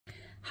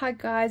Hi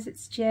guys,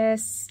 it's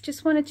Jess.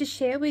 Just wanted to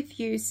share with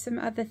you some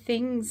other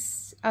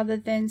things other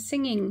than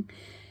singing,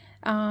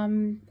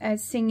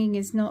 as singing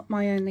is not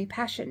my only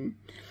passion.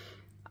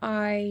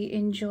 I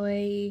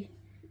enjoy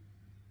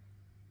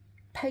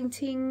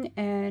painting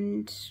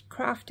and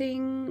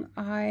crafting.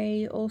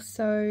 I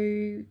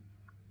also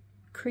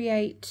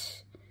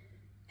create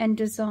and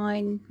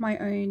design my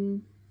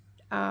own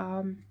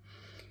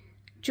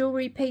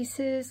jewelry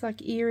pieces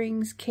like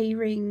earrings, key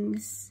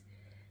rings,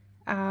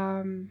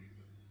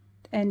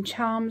 and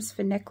charms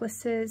for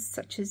necklaces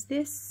such as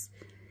this.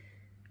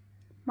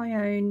 My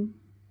own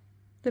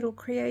little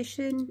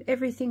creation.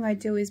 Everything I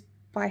do is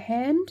by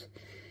hand,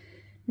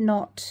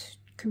 not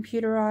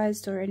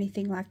computerized or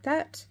anything like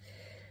that.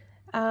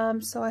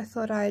 So I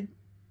thought I'd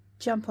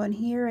jump on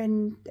here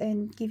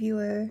and give you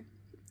a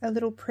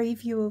little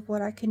preview of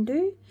what I can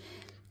do.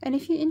 And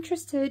if you're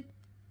interested,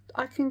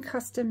 I can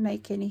custom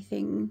make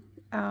anything,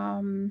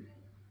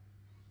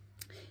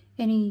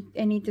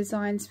 any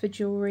designs for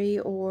jewelry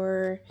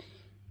or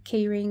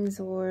key rings,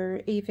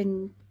 or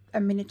even a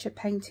miniature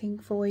painting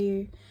for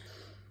you.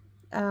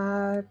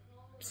 So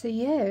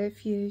yeah,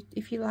 if you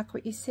like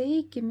what you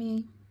see, give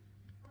me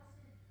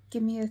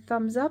a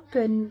thumbs up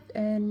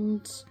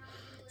and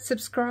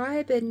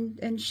subscribe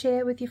and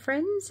share with your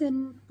friends,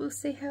 and we'll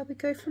see how we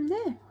go from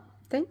there.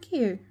 Thank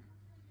you.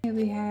 Here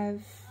we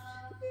have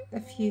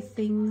a few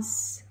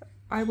things.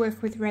 I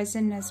work with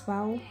resin as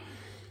well,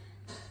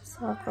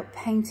 so I've got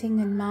painting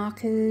and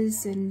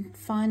markers and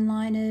fine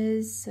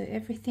liners, so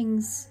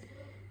everything's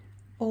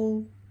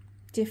all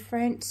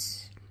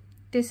different.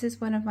 This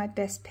is one of my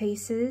best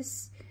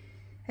pieces.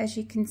 As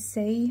you can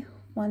see,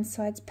 one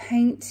side's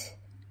paint,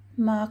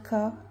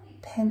 marker,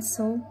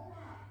 pencil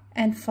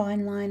and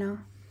fine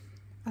liner.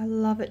 I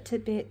love it to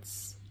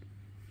bits.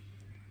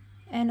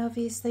 And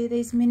obviously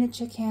these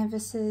miniature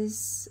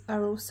canvases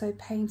are also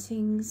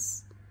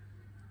paintings.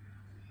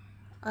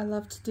 I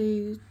love to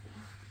do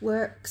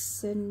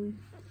works and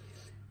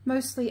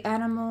mostly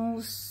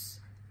animals.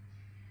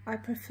 I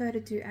prefer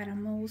to do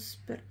animals,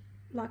 but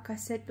like I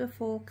said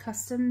before,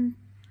 custom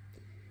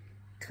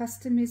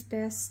is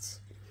best.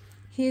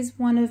 Here's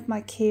one of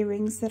my key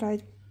rings that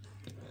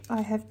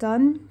I have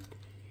done.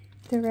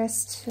 The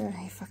rest,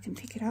 if I can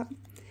pick it up,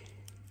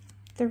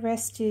 the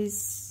rest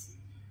is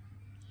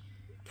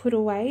put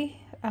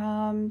away.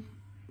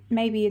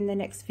 Maybe in the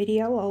next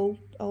video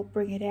I'll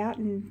bring it out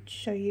and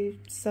show you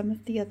some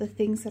of the other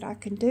things that I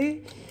can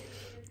do.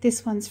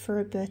 This one's for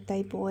a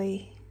birthday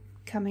boy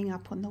coming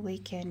up on the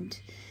weekend.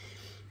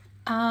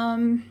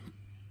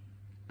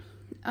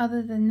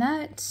 Other than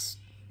that,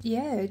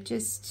 yeah,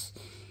 just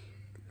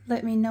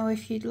let me know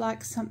if you'd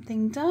like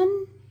something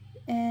done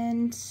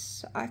and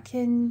I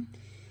can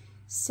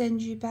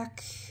send you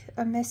back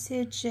a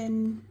message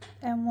and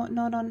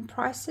whatnot on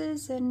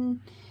prices.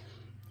 And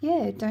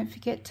yeah, don't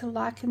forget to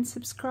like and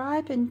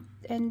subscribe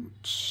and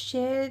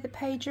share the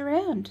page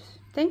around.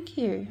 Thank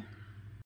you.